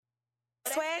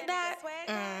swag that?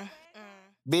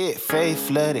 Big face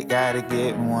flooded, gotta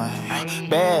get one.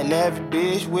 Bad lavish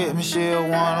bitch with me, she a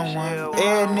one-on-one.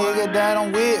 Every nigga that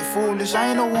I'm with, foolish,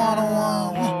 ain't no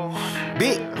one-on-one.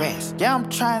 Big rats, yeah, I'm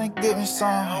tryna get me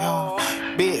some, yo.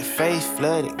 Big face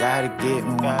flooded, gotta get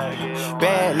me one.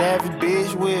 Bad lavish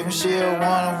bitch with me, she a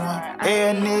one-on-one.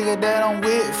 Every nigga that I'm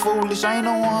with, foolish, ain't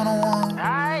no one-on-one.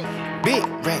 Big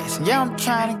rats, yeah, I'm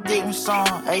tryna get me some,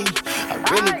 ayy. I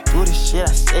really do the shit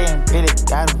I say and really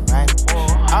got it right.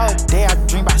 All day I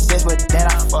dream about sex, but then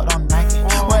I fucked on Nike.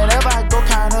 Whenever I go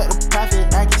count up the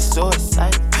profit, I get so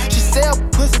excited. She sell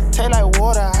pussy, taste like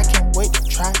water, I can't wait to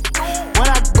try it. When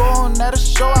I go on at a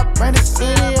show, I bring the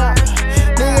city out.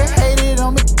 Nigga hated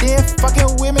on me, then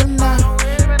fucking with me now.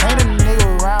 Ain't a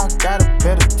nigga around, got a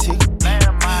better ticket.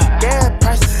 Gas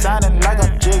prices sounding like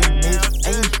I'm jigging niggas.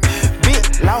 Ayy,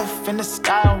 big loft in the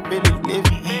sky, I'm really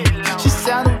living. She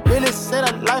sounded really said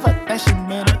her life, I think she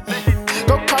meant it.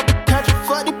 Go call the country,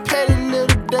 fuck the petty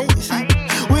little days.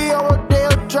 We over there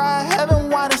dry, having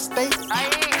wine and steak.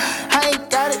 I ain't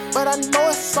got it, but I know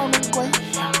it's on the way.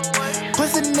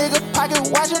 Pussy nigga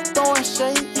pocket watch it throwing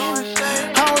shade.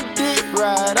 I don't dick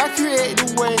ride, I create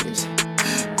the waves.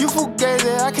 You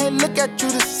fugazi, I can't look at you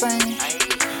the same.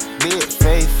 Big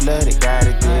face flooded,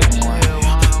 gotta get one.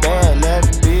 Bad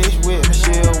lavish bitch with me,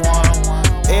 she a one-on-one.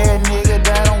 Every nigga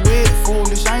that I'm with,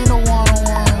 foolish, ain't no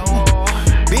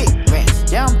one-on-one. Big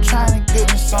rats, yeah, I'm tryna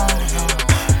get me some.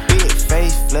 Big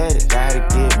face flooded, gotta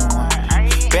get me one.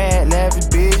 Bad lavish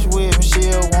bitch with me, she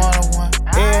a one-on-one.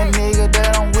 Every nigga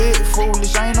that I'm with,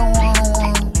 foolish, ain't no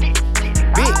one-on-one.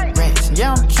 Big rats,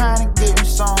 yeah, I'm tryna get me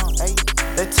some. Ay.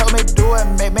 They told me do it,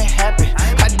 make me happy.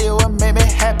 I did what made me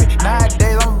happy.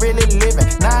 Nowadays I'm really living.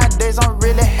 Nowadays I'm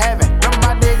really having. Remember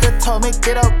my nigga told me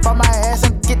get up on my ass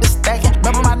and get the stacking.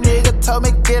 Remember my nigga told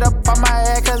me get up on my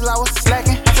ass cause I was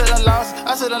slacking.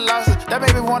 I said I lost it. That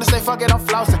made me wanna say fuck it, I'm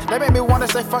flossing. That made me wanna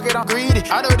say fuck it, I'm greedy.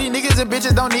 I know these niggas and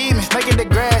bitches don't need me. Making the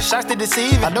grass shots to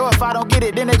deceive it. I know if I don't get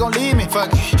it, then they gon' leave me. Fuck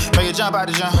it, make it jump out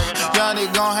the jump. Young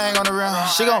nigga gon' hang on the rim.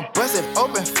 She gon' bust it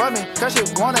open for me cause she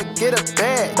wanna get a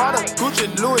bag. Bought a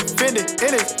Gucci, Louis, Fendi,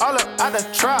 and it's all up out the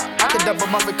trap. I can double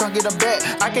them up and come get them back.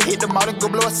 I can hit them all and go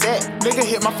blow a set. Nigga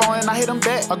hit my phone and I hit them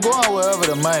back. I go on wherever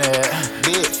the money at.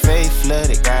 Big face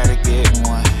flooded, gotta get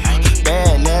one.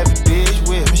 Bad lavish bitch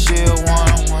with me, she a one.